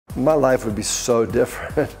My life would be so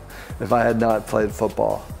different if I had not played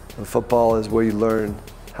football. And football is where you learn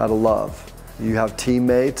how to love. You have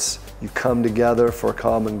teammates, you come together for a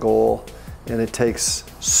common goal, and it takes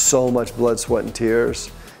so much blood, sweat, and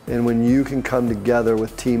tears. And when you can come together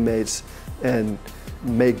with teammates and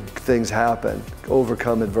make things happen,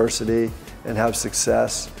 overcome adversity, and have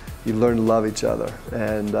success, you learn to love each other.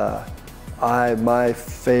 And my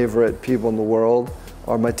favorite people in the world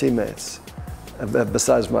are my teammates.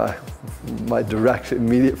 Besides my direct,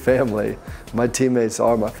 immediate family, my teammates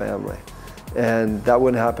are my family. And that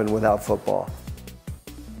wouldn't happen without football.